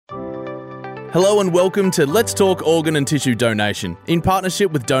Hello and welcome to Let's Talk Organ and Tissue Donation in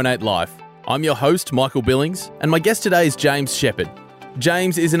partnership with Donate Life. I'm your host, Michael Billings, and my guest today is James Shepherd.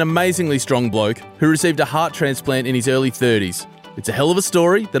 James is an amazingly strong bloke who received a heart transplant in his early 30s. It's a hell of a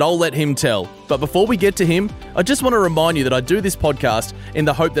story that I'll let him tell. But before we get to him, I just want to remind you that I do this podcast in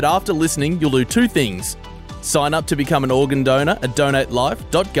the hope that after listening, you'll do two things. Sign up to become an organ donor at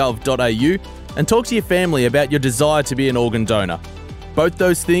donatelife.gov.au and talk to your family about your desire to be an organ donor. Both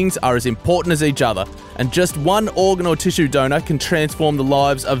those things are as important as each other, and just one organ or tissue donor can transform the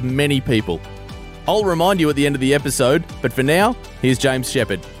lives of many people. I'll remind you at the end of the episode, but for now, here's James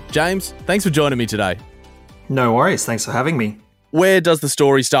Shepherd. James, thanks for joining me today. No worries, thanks for having me. Where does the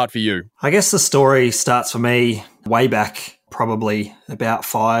story start for you? I guess the story starts for me way back, probably about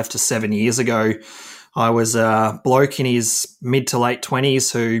 5 to 7 years ago. I was a bloke in his mid to late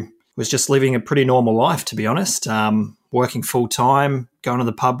 20s who was just living a pretty normal life, to be honest. Working full time, going to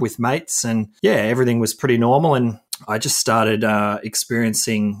the pub with mates, and everything was pretty normal. And I just started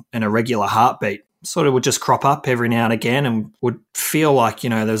experiencing an irregular heartbeat. Sort of would just crop up every now and again and would feel like,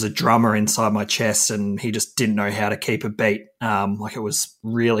 there was a drummer inside my chest and he just didn't know how to keep a beat. Like it was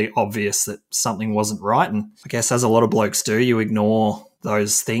really obvious that something wasn't right. And I guess as a lot of blokes do, you ignore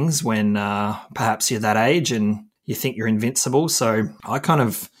those things when perhaps you're that age and you think you're invincible. So I kind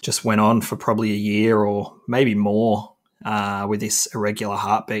of just went on for probably a year or maybe more with this irregular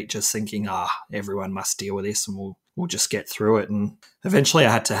heartbeat, just thinking, everyone must deal with this and we'll just get through it. And eventually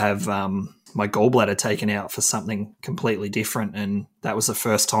I had to have my gallbladder taken out for something completely different. And that was the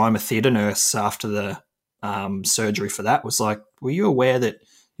first time a theatre nurse after the surgery for that was like, were you aware that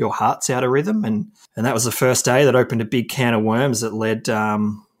your heart's out of rhythm? And that was the first day that opened a big can of worms that led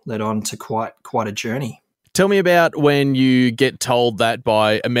on to quite a journey. Tell me about when you get told that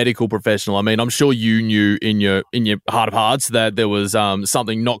by a medical professional. I mean, I'm sure you knew in your heart of hearts that there was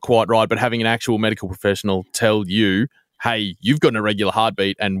something not quite right, but having an actual medical professional tell you, hey, you've got an irregular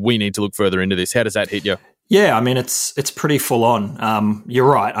heartbeat and we need to look further into this. How does that hit you? Yeah, I mean, it's pretty full on.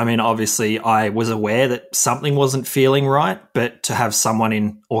 You're right. I mean, obviously I was aware that something wasn't feeling right, but to have someone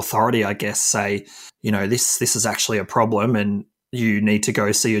in authority, I guess, say, this is actually a problem and you need to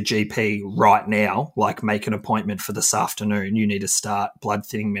go see your GP right now, like make an appointment for this afternoon. You need to start blood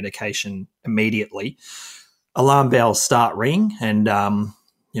thinning medication immediately. Alarm bells start ringing and,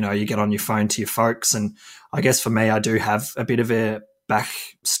 you get on your phone to your folks. And I guess for me, I do have a bit of a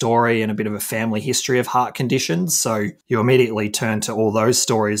backstory and a bit of a family history of heart conditions. So you immediately turn to all those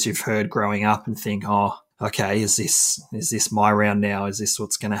stories you've heard growing up and think, okay, is this my round now? Is this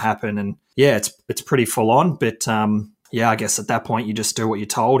what's going to happen? And it's pretty full on, but, I guess at that point you just do what you're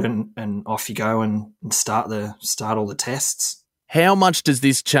told and off you go and start all the tests. How much does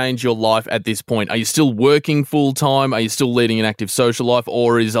this change your life at this point? Are you still working full time? Are you still leading an active social life?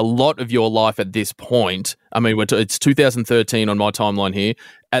 Or is a lot of your life at this point, I mean, it's 2013 on my timeline here,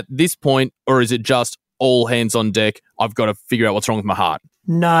 at this point, or is it just all hands on deck, I've got to figure out what's wrong with my heart?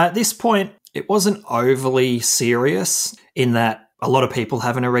 No, at this point, it wasn't overly serious in that a lot of people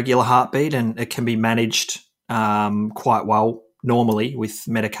have an irregular heartbeat and it can be managed quite well normally with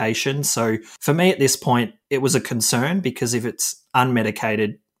medication. So for me at this point, it was a concern because if it's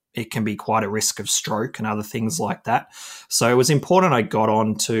unmedicated, it can be quite a risk of stroke and other things like that. So it was important I got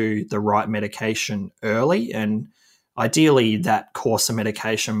on to the right medication early, and ideally that course of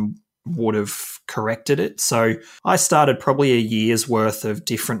medication would have corrected it. So I started probably a year's worth of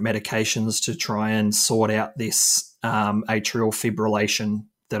different medications to try and sort out this atrial fibrillation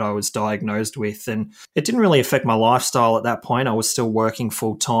that I was diagnosed with. And it didn't really affect my lifestyle at that point. I was still working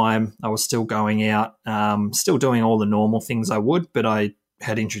full time. I was still going out, still doing all the normal things I would, but I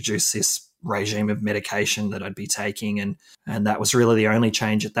had introduced this regime of medication that I'd be taking. And that was really the only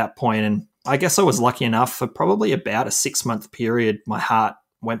change at that point. And I guess I was lucky enough for probably about a 6-month period, my heart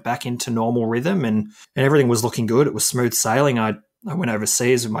went back into normal rhythm and everything was looking good. It was smooth sailing. I went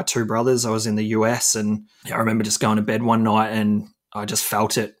overseas with my 2 brothers. I was in the US and I remember just going to bed one night and I just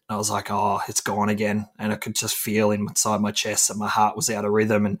felt it. I was like, it's gone again. And I could just feel inside my chest that my heart was out of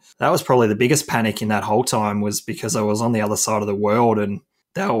rhythm. And that was probably the biggest panic in that whole time, was because I was on the other side of the world. And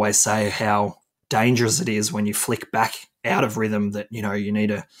they always say how dangerous it is when you flick back out of rhythm, that, you need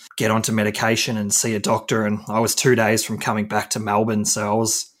to get onto medication and see a doctor. And I was 2 days from coming back to Melbourne. So I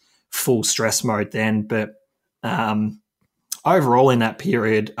was full stress mode then. But overall in that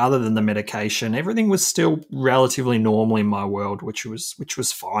period, other than the medication, everything was still relatively normal in my world, which was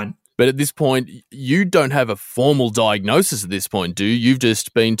fine. But at this point, you don't have a formal diagnosis at this point, do you? You've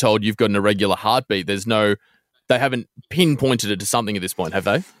just been told you've got an irregular heartbeat. They haven't pinpointed it to something at this point, have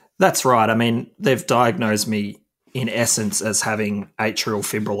they? That's right. I mean, they've diagnosed me in essence as having atrial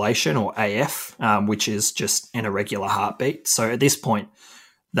fibrillation or AF, which is just an irregular heartbeat. So at this point,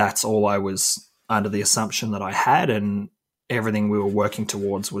 that's all I was under the assumption that I had, and everything we were working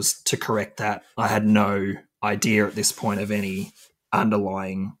towards was to correct that. I had no idea at this point of any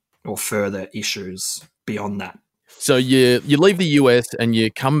underlying or further issues beyond that. So you leave the US and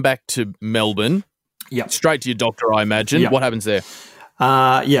you come back to Melbourne. Yep. Straight to your doctor, I imagine. Yep. What happens there?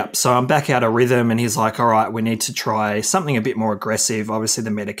 So I'm back out of rhythm, and he's like, all right, we need to try something a bit more aggressive. Obviously,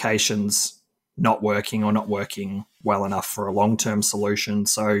 the medication's not working or not working well enough for a long-term solution.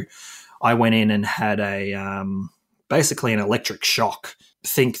 So I went in and had basically an electric shock.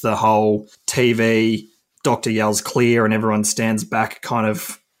 Think the whole TV, doctor yells clear and everyone stands back kind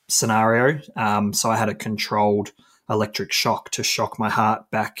of scenario. So I had a controlled electric shock to shock my heart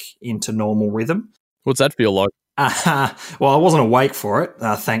back into normal rhythm. What's that feel like? Well, I wasn't awake for it,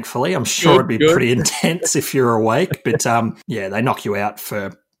 thankfully. I'm sure it'd be pretty intense if you're awake. But they knock you out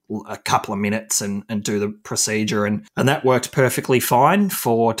for a couple of minutes and do the procedure. And that worked perfectly fine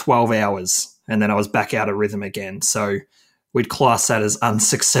for 12 hours. And then I was back out of rhythm again. So we'd class that as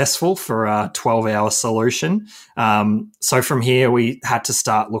unsuccessful for a 12-hour solution. So from here, we had to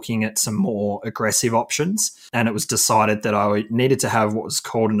start looking at some more aggressive options. And it was decided that I needed to have what was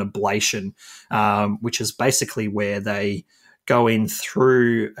called an ablation, which is basically where they go in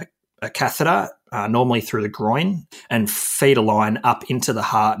through a catheter, normally through the groin, and feed a line up into the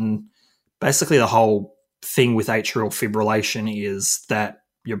heart. And basically the whole thing with atrial fibrillation is that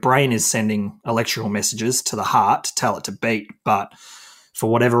your brain is sending electrical messages to the heart to tell it to beat, but for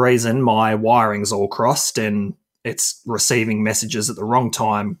whatever reason, my wiring's all crossed and it's receiving messages at the wrong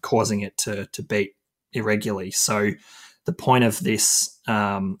time, causing it to beat irregularly. So the point of this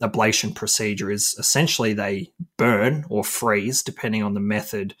ablation procedure is essentially they burn or freeze, depending on the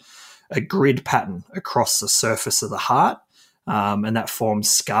method, a grid pattern across the surface of the heart. And that forms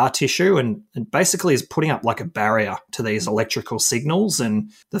scar tissue and basically is putting up like a barrier to these electrical signals.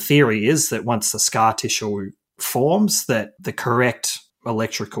 And the theory is that once the scar tissue forms, that the correct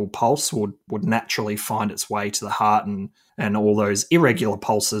electrical pulse would naturally find its way to the heart, and all those irregular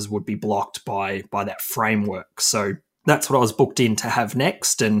pulses would be blocked by that framework. So that's what I was booked in to have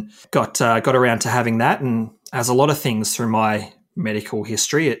next, and got around to having that. And as a lot of things through my medical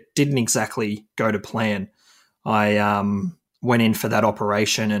history, it didn't exactly go to plan. I went in for that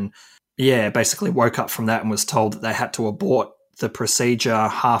operation and basically woke up from that and was told that they had to abort the procedure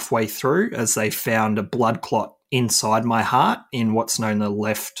halfway through as they found a blood clot inside my heart in what's known the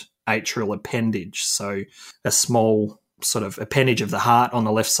left atrial appendage. So a small sort of appendage of the heart on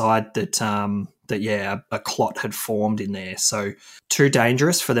the left side that a clot had formed in there. So too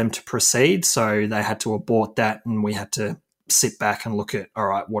dangerous for them to proceed. So they had to abort that, and we had to sit back and look at, all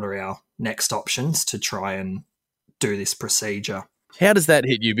right, what are our next options to try and do this procedure. How does that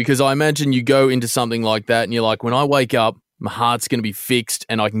hit you? Because I imagine you go into something like that and you're like, when I wake up, my heart's going to be fixed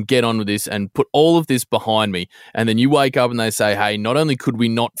and I can get on with this and put all of this behind me. And then you wake up and they say, hey, not only could we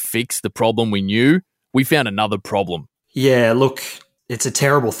not fix the problem we knew, we found another problem. Yeah, look, it's a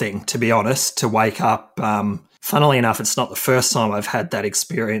terrible thing, to be honest, to wake up. Funnily enough, it's not the first time I've had that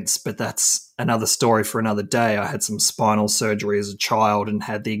experience, but that's another story for another day. I had some spinal surgery as a child and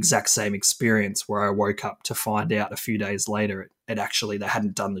had the exact same experience where I woke up to find out a few days later it actually they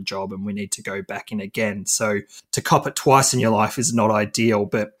hadn't done the job and we need to go back in again. So to cop it twice in your life is not ideal,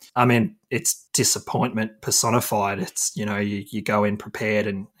 but I mean, it's disappointment personified. It's, you go in prepared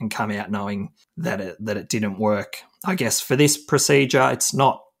and come out knowing that it didn't work. I guess for this procedure, it's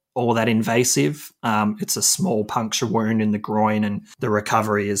not all that invasive. It's a small puncture wound in the groin and the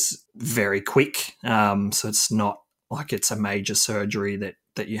recovery is very quick. So it's not like it's a major surgery that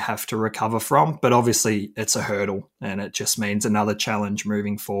you have to recover from, but obviously it's a hurdle and it just means another challenge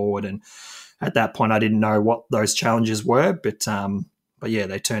moving forward. And at that point, I didn't know what those challenges were, but yeah,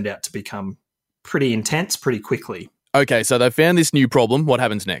 they turned out to become pretty intense pretty quickly. Okay, so they found this new problem. What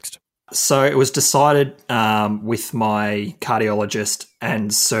happens next? So it was decided with my cardiologist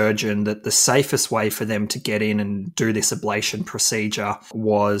and surgeon that the safest way for them to get in and do this ablation procedure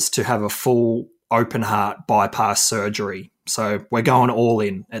was to have a full open heart bypass surgery. So we're going all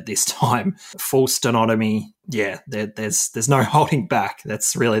in at this time. Full stenotomy. Yeah, there's no holding back.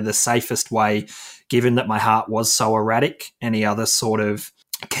 That's really the safest way, given that my heart was so erratic. Any other sort of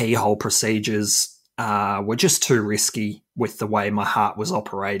keyhole procedures were just too risky with the way my heart was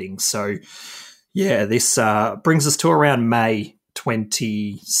operating. So, yeah, this brings us to around May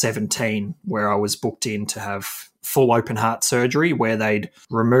 2017, where I was booked in to have full open heart surgery, where they'd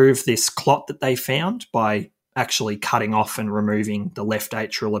remove this clot that they found by actually cutting off and removing the left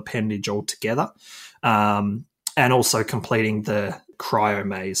atrial appendage altogether. and also completing the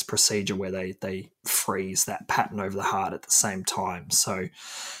cryomaze procedure where they freeze that pattern over the heart at the same time. So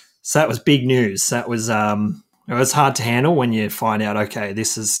that was big news. That was it was hard to handle when you find out, okay,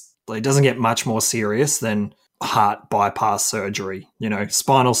 it doesn't get much more serious than heart bypass surgery.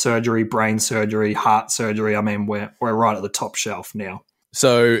 Spinal surgery, brain surgery, heart surgery. I mean, we're right at the top shelf now.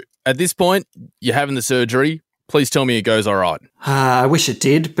 So at this point, you're having the surgery. Please tell me it goes all right. I wish it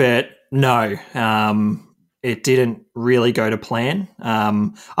did, but no. It didn't really go to plan.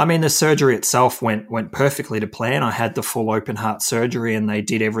 I mean, the surgery itself went perfectly to plan. I had the full open heart surgery and they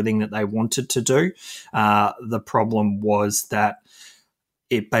did everything that they wanted to do. The problem was that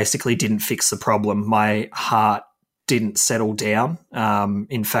it basically didn't fix the problem. My heart didn't settle down.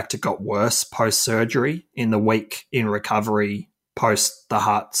 In fact, it got worse post-surgery. In the week in recovery post the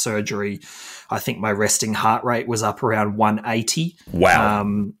heart surgery, I think my resting heart rate was up around 180.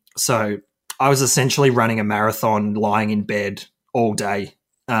 Wow. So I was essentially running a marathon lying in bed all day.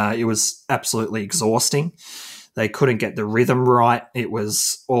 It was absolutely exhausting. They couldn't get the rhythm right. It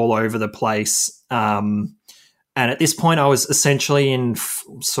was all over the place. And at this point, I was essentially in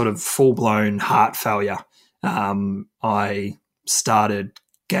sort of full-blown heart failure. I started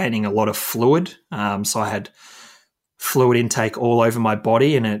gaining a lot of fluid. So I had fluid intake all over my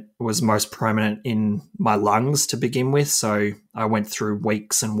body, and it was most prominent in my lungs to begin with. So I went through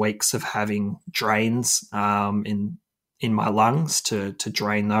weeks and weeks of having drains in my lungs to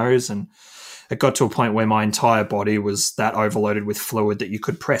drain those. And it got to a point where my entire body was that overloaded with fluid that you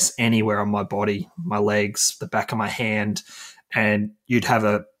could press anywhere on my body, my legs, the back of my hand, and you'd have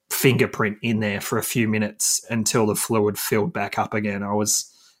a fingerprint in there for a few minutes until the fluid filled back up again. I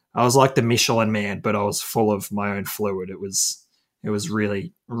was like the Michelin Man, but I was full of my own fluid. It was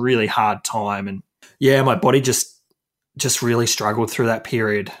really, really hard time. And yeah, my body just really struggled through that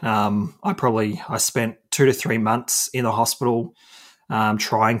period. I spent 2 to 3 months in the hospital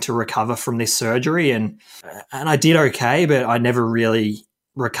trying to recover from this surgery, and I did okay, but I never really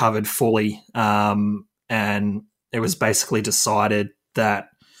recovered fully. And it was basically decided that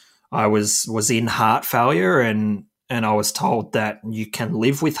I was in heart failure, and I was told that you can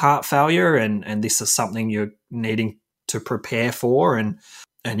live with heart failure, and this is something you're needing to prepare for. And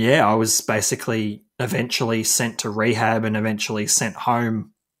yeah, I was basically eventually sent to rehab and eventually sent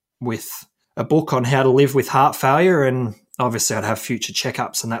home with a book on how to live with heart failure, and obviously I'd have future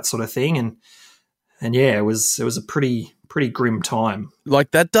checkups and that sort of thing. And yeah, it was a pretty grim time.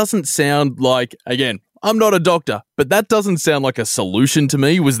 Like, that doesn't sound like, again, I'm not a doctor, but that doesn't sound like a solution to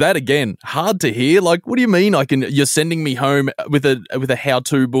me. Was that, again, hard to hear? Like, what do you mean you're sending me home with a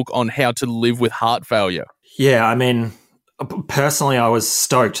how-to book on how to live with heart failure? Yeah, I mean, personally, I was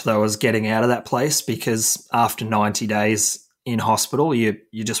stoked that I was getting out of that place, because after 90 days in hospital, you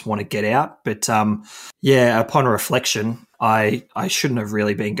just want to get out. But yeah, upon reflection, I shouldn't have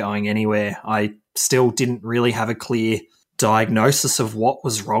really been going anywhere. I still didn't really have a clear diagnosis of what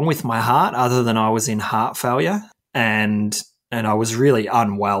was wrong with my heart, other than I was in heart failure, and I was really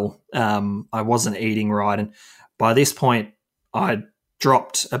unwell. I wasn't eating right, and by this point, I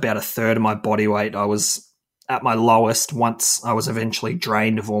dropped about a third of my body weight. I was at my lowest once I was eventually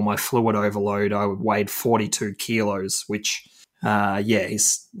drained of all my fluid overload. I weighed 42 kilos, which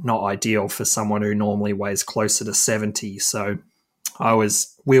is not ideal for someone who normally weighs closer to 70. So I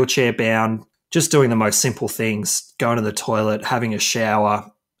was wheelchair bound, just doing the most simple things, going to the toilet, having a shower,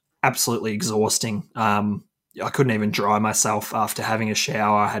 absolutely exhausting. I couldn't even dry myself after having a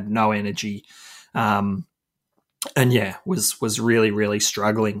shower. I had no energy. And yeah, was really, really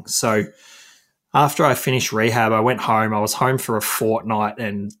struggling. So after I finished rehab, I went home. I was home for a fortnight,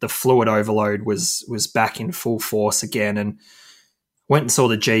 and the fluid overload was back in full force again, and went and saw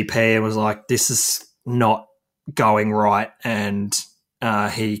the GP and was like, this is not going right. And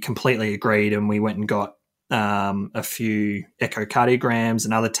he completely agreed, and we went and got a few echocardiograms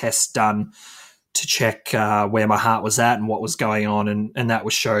and other tests done to check where my heart was at and what was going on. And that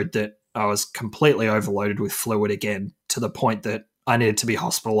showed that I was completely overloaded with fluid again, to the point that I needed to be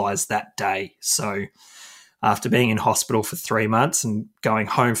hospitalized that day. So after being in hospital for 3 months and going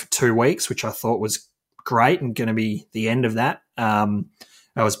home for 2 weeks, which I thought was great and going to be the end of that, I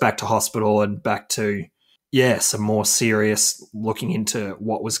was back to hospital and back to, some more serious looking into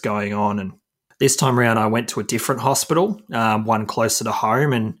what was going on. And this time around, I went to a different hospital, one closer to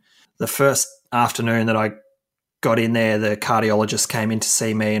home. And the first afternoon that I got in there, the cardiologist came in to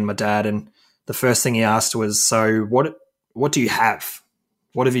see me and my dad. And the first thing he asked was, so what do you have?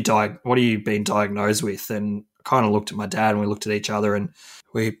 What have you been diagnosed with? And I kind of looked at my dad, and we looked at each other, and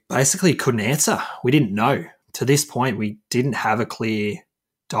we basically couldn't answer. We didn't know. To this point, we didn't have a clear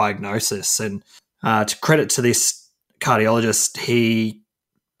diagnosis. And To credit to this cardiologist, he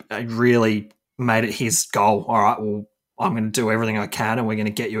really made it his goal. All right, well, I'm going to do everything I can, and we're going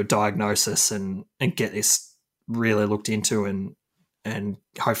to get you a diagnosis and get this really looked into and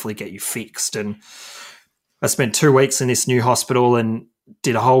hopefully get you fixed. And I spent 2 weeks in this new hospital and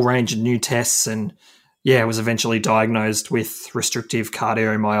did a whole range of new tests, and was eventually diagnosed with restrictive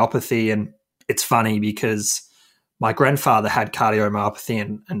cardiomyopathy. And it's funny because my grandfather had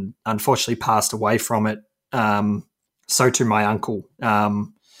cardiomyopathy and unfortunately passed away from it. So too my uncle.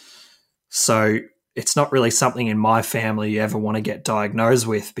 So it's not really something in my family you ever want to get diagnosed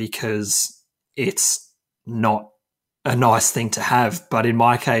with because it's not a nice thing to have. But in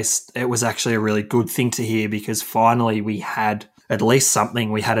my case, it was actually a really good thing to hear because finally we had at least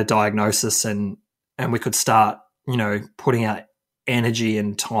something. We had a diagnosis and we could start, putting our energy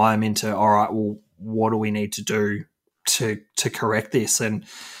and time into, all right, well, what do we need to do to correct this? And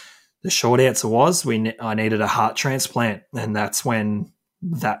the short answer was I needed a heart transplant, and that's when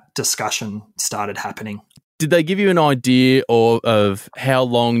that discussion started happening. Did they give you an idea of how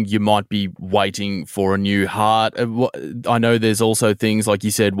long you might be waiting for a new heart? I know there's also things like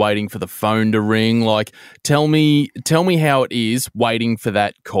you said, waiting for the phone to ring. Like, tell me how it is waiting for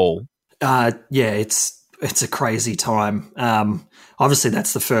that call. It's a crazy time. Obviously,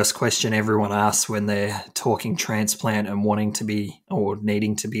 that's the first question everyone asks when they're talking transplant and wanting to be or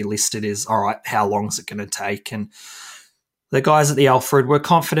needing to be listed is, all right, how long is it going to take? And the guys at the Alfred were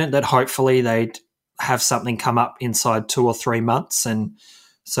confident that hopefully they'd have something come up inside 2 or 3 months. And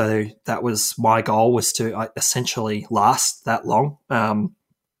so that was my goal, was to essentially last that long.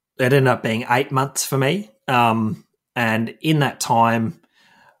 It ended up being 8 months for me. And in that time,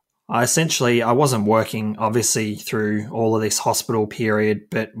 I wasn't working, obviously, through all of this hospital period,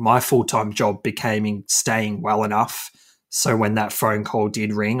 but my full-time job became staying well enough. So when that phone call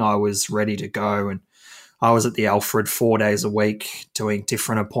did ring, I was ready to go. And I was at the Alfred 4 days a week doing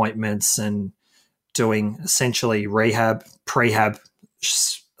different appointments and doing essentially rehab, prehab,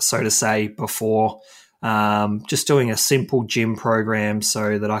 so to say, before, just doing a simple gym program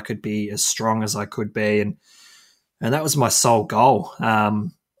so that I could be as strong as I could be. And that was my sole goal.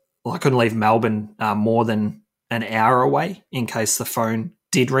 I couldn't leave Melbourne more than an hour away in case the phone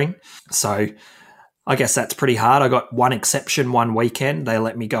did ring. So I guess that's pretty hard. I got one exception one weekend. They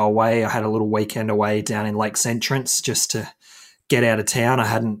let me go away. I had a little weekend away down in Lakes Entrance just to get out of town. I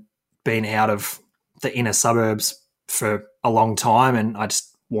hadn't been out of the inner suburbs for a long time, and I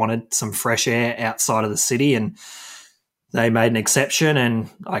just wanted some fresh air outside of the city, and they made an exception. And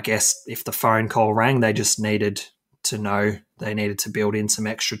I guess if the phone call rang, they just needed to know they needed to build in some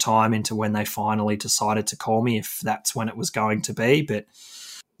extra time into when they finally decided to call me, if that's when it was going to be. But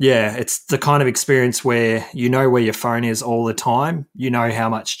yeah, it's the kind of experience where you know where your phone is all the time. You know how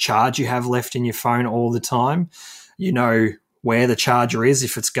much charge you have left in your phone all the time. You know where the charger is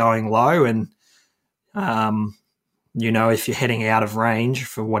if it's going low, and if you're heading out of range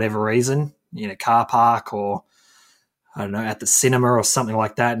for whatever reason, in a car park or, I don't know, at the cinema or something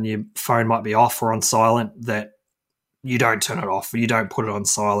like that, and your phone might be off or on silent, that you don't turn it off. You don't put it on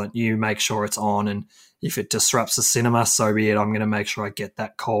silent. You make sure it's on, and if it disrupts the cinema, so be it. I'm going to make sure I get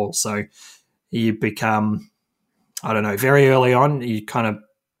that call. So you become, I don't know, very early on, you kind of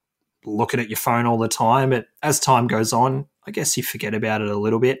looking at your phone all the time. As time goes on, I guess you forget about it a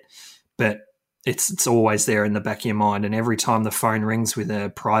little bit, but it's always there in the back of your mind. And every time the phone rings with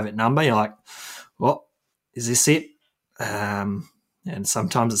a private number, you're like, well, is this it? And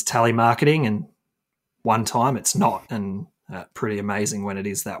sometimes it's telemarketing, and one time it's not. And pretty amazing when it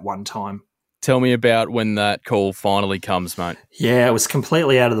is that one time. Tell me about when that call finally comes, mate. Yeah, it was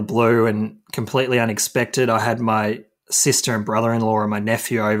completely out of the blue and completely unexpected. I had my sister and brother-in-law and my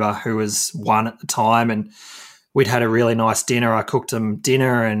nephew over, who was 1 at the time, and we'd had a really nice dinner. I cooked them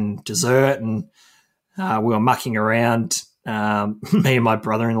dinner and dessert, and we were mucking around. Me and my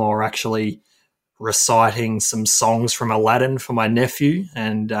brother-in-law were actually reciting some songs from Aladdin for my nephew,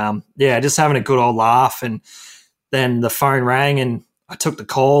 and just having a good old laugh. And then the phone rang, and I took the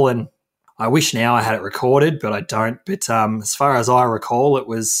call, and I wish now I had it recorded, but I don't. But as far as I recall, it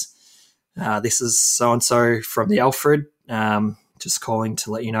was, this is so-and-so from the Alfred, just calling to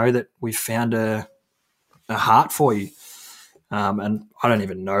let you know that we've found a heart for you. And I don't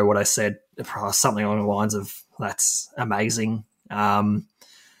even know what I said, something along the lines of, that's amazing.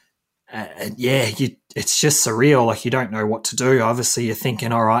 It's just surreal. Like, you don't know what to do. Obviously, you're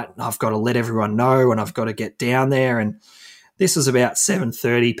thinking, all right, I've got to let everyone know, and I've got to get down there. And this was about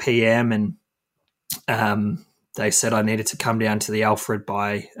 7:30 p.m. and they said I needed to come down to the Alfred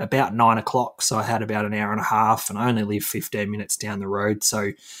by about 9 o'clock. So I had about an hour and a half, and I only live 15 minutes down the road.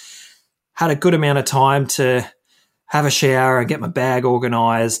 So had a good amount of time to have a shower and get my bag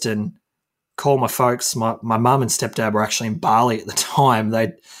organised and call my folks. My mum and stepdad were actually in Bali at the time.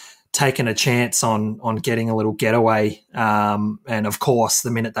 They'd taken a chance on getting a little getaway. And of course,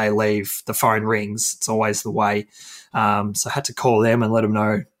 the minute they leave, the phone rings. It's always the way. So I had to call them and let them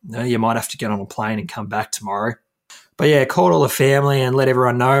know, you might have to get on a plane and come back tomorrow. But yeah, called all the family and let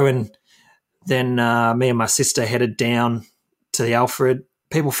everyone know. And then me and my sister headed down to the Alfred.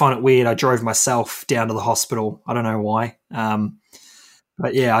 People find it weird. I drove myself down to the hospital. I don't know why.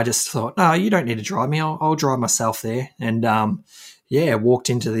 But yeah, I just thought, no, you don't need to drive me. I'll drive myself there. And walked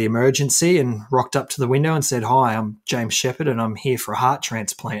into the emergency and rocked up to the window and said, hi, I'm James Shepherd and I'm here for a heart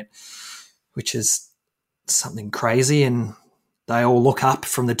transplant, which is something crazy. And they all look up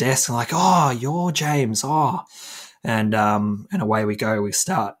from the desk and like, oh, you're James. Oh, and away we go. We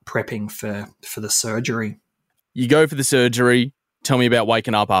start prepping for the surgery. You go for the surgery. Tell me about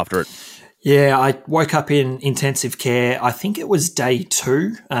waking up after it. Yeah, I woke up in intensive care. I think it was day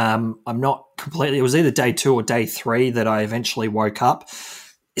 2. I'm not completely. It was either day 2 or day 3 that I eventually woke up.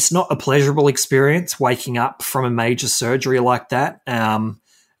 It's not a pleasurable experience waking up from a major surgery like that. And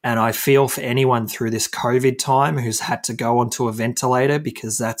I feel for anyone through this COVID time who's had to go onto a ventilator,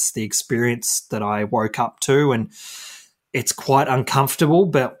 because that's the experience that I woke up to. And it's quite uncomfortable.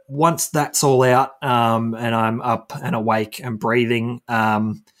 But once that's all out and I'm up and awake and breathing,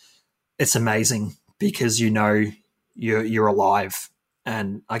 it's amazing because you know you're alive.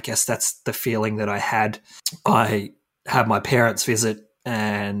 And I guess that's the feeling that I had. I had my parents visit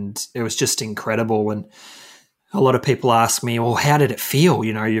and it was just incredible. And a lot of people ask me, well, how did it feel?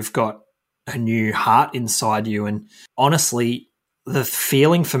 You know, you've got a new heart inside you. And honestly, the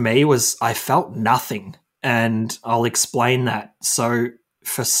feeling for me was I felt nothing. And I'll explain that. So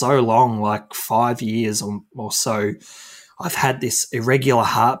for so long, like 5 years or so, I've had this irregular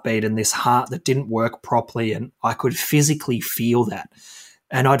heartbeat and this heart that didn't work properly, and I could physically feel that.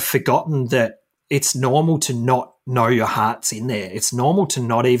 And I'd forgotten that it's normal to not know your heart's in there. It's normal to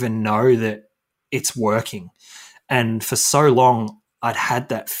not even know that it's working. And for so long, I'd had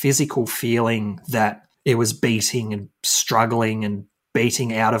that physical feeling that it was beating and struggling and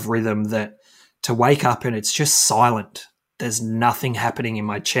beating out of rhythm, that to wake up and it's just silent. There's nothing happening in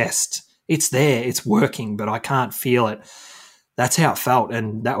my chest. It's there, it's working, but I can't feel it. That's how it felt,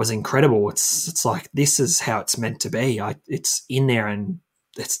 and that was incredible. It's like, this is how it's meant to be. It's in there and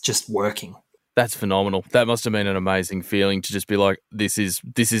it's just working. That's phenomenal. That must have been an amazing feeling to just be like, this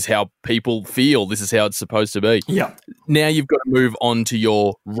is how people feel. This is how it's supposed to be. Yeah. Now you've got to move on to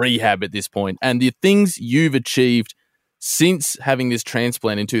your rehab at this point, and the things you've achieved since having this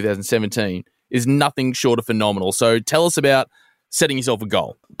transplant in 2017 is nothing short of phenomenal. So tell us about setting yourself a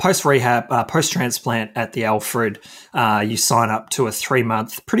goal. Post-rehab, post-transplant at the Alfred, you sign up to a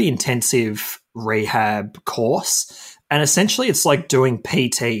 3-month, pretty intensive rehab course. And essentially it's like doing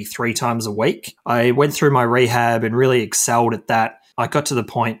PT 3 times a week. I went through my rehab and really excelled at that. I got to the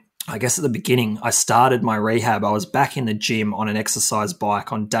point, I guess at the beginning, I started my rehab. I was back in the gym on an exercise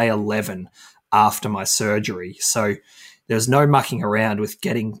bike on day 11 after my surgery. So there was no mucking around with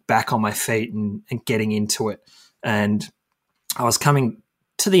getting back on my feet and getting into it. And I was coming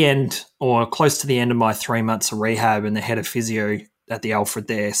to the end or close to the end of my 3 months of rehab, and the head of physio at the Alfred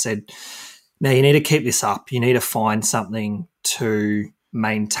there said, now you need to keep this up. You need to find something to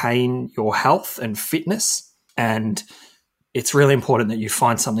maintain your health and fitness. And it's really important that you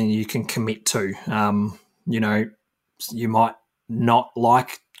find something you can commit to. You know, you might not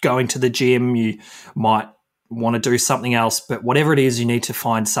like going to the gym. You might want to do something else, but whatever it is, you need to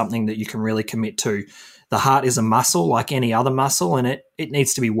find something that you can really commit to. The heart is a muscle like any other muscle, and it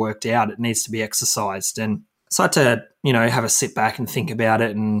needs to be worked out. It needs to be exercised. And so I had to, have a sit back and think about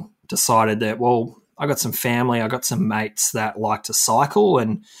it, and decided that, well, I got some family, I got some mates that like to cycle,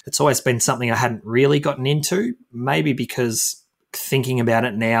 and it's always been something I hadn't really gotten into, maybe because thinking about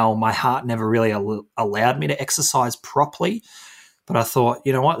it now, my heart never really allowed me to exercise properly. But I thought,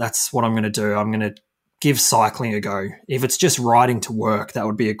 you know what, that's what I'm going to do. I'm going to give cycling a go. If it's just riding to work, that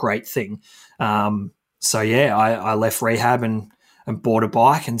would be a great thing. I left rehab and bought a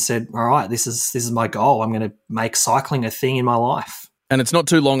bike and said, all right, this is my goal. I'm going to make cycling a thing in my life. And it's not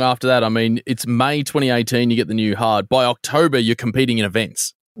too long after that. I mean, it's May 2018, you get the new heart. By October, you're competing in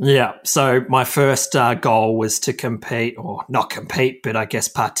events. Yeah. So my first goal was to compete, or not compete, but I guess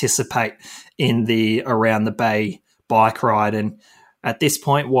participate in the Around the Bay bike ride. And at this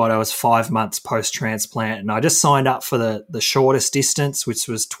point, I was 5 months post-transplant, and I just signed up for the shortest distance, which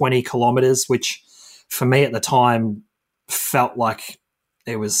was 20 kilometres, which for me at the time felt like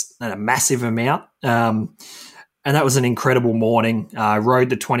it was a massive amount. that was an incredible morning. I rode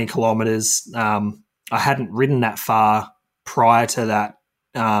the 20 kilometers. I hadn't ridden that far prior to that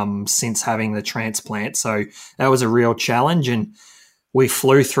since having the transplant. So that was a real challenge, and we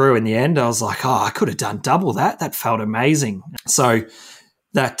flew through in the end. I was like, I could have done double that. That felt amazing. So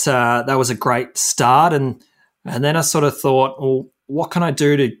that was a great start. And then I sort of thought, well, what can I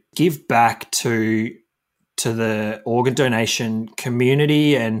do to give back to the organ donation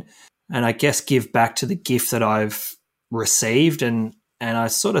community and I guess give back to the gift that I've received. And I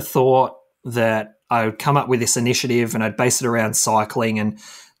sort of thought that I would come up with this initiative and I'd base it around cycling, and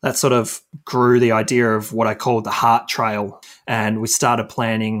that sort of grew the idea of what I called the Heart Trail. And we started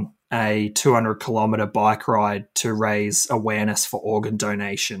planning a 200-kilometer bike ride to raise awareness for organ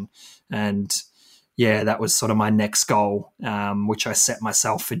donation. And yeah, that was sort of my next goal, which I set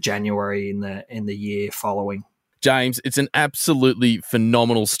myself for January in the year following. James, it's an absolutely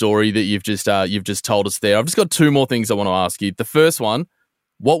phenomenal story that you've just told us there. I've just got two more things I want to ask you. The first one,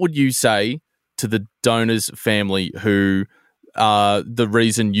 what would you say to the donor's family who are the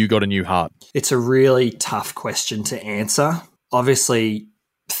reason you got a new heart? It's a really tough question to answer. Obviously,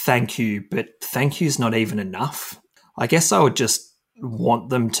 thank you, but thank you's not even enough. I guess I would just want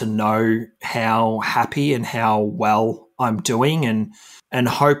them to know how happy and how well I'm doing, and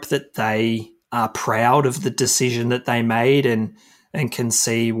hope that they are proud of the decision that they made and can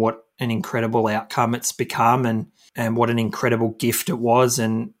see what an incredible outcome it's become and what an incredible gift it was,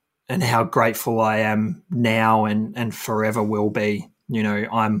 and how grateful I am now and forever will be. You know,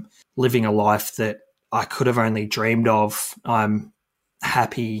 I'm living a life that I could have only dreamed of. I'm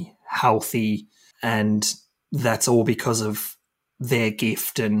happy, healthy, and that's all because of their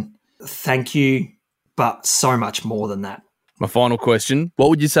gift. And thank you, but so much more than that. My final question, what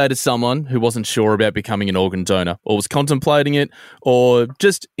would you say to someone who wasn't sure about becoming an organ donor or was contemplating it or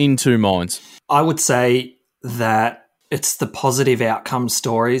just in two minds? I would say that it's the positive outcome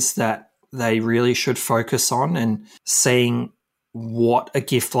stories that they really should focus on, and seeing what a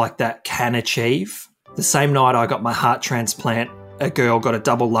gift like that can achieve. The same night I got my heart transplant, a girl got a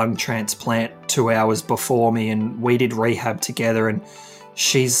double lung transplant 2 hours before me, and we did rehab together, and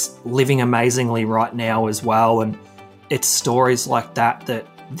she's living amazingly right now as well. And it's stories like that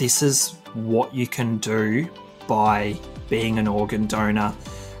this is what you can do by being an organ donor,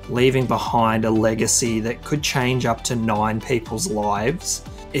 leaving behind a legacy that could change up to 9 people's lives.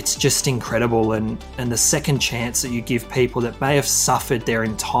 It's just incredible. And the second chance that you give people that may have suffered their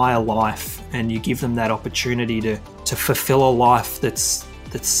entire life, and you give them that opportunity to fulfill a life that's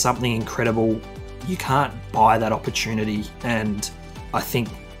something incredible. You can't buy that opportunity. And I think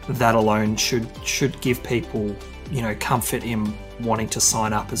that alone should give people, you know, comfort in wanting to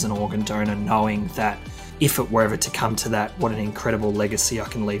sign up as an organ donor, knowing that if it were ever to come to that, what an incredible legacy I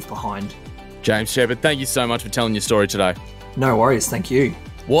can leave behind. James Shepherd, thank you so much for telling your story today. No worries, thank you.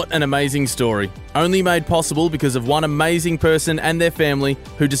 What an amazing story. Only made possible because of one amazing person and their family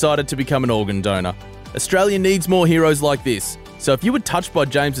who decided to become an organ donor. Australia needs more heroes like this. So if you were touched by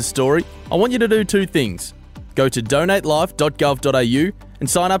James's story, I want you to do 2 things. Go to donatelife.gov.au and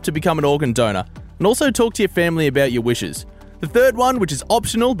sign up to become an organ donor, and also talk to your family about your wishes. The third one, which is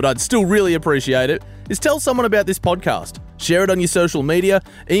optional, but I'd still really appreciate it, is tell someone about this podcast. Share it on your social media,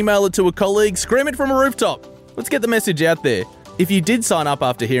 email it to a colleague, scream it from a rooftop. Let's get the message out there. If you did sign up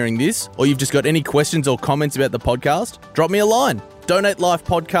after hearing this, or you've just got any questions or comments about the podcast, drop me a line.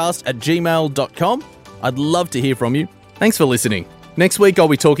 donatelifepodcast@gmail.com. I'd love to hear from you. Thanks for listening. Next week, I'll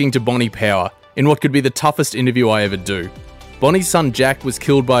be talking to Bonnie Power in what could be the toughest interview I ever do. Bonnie's son Jack was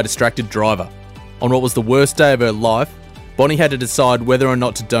killed by a distracted driver. On what was the worst day of her life, Bonnie had to decide whether or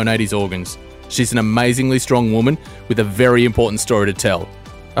not to donate his organs. She's an amazingly strong woman with a very important story to tell.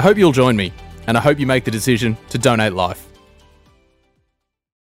 I hope you'll join me, and I hope you make the decision to donate life.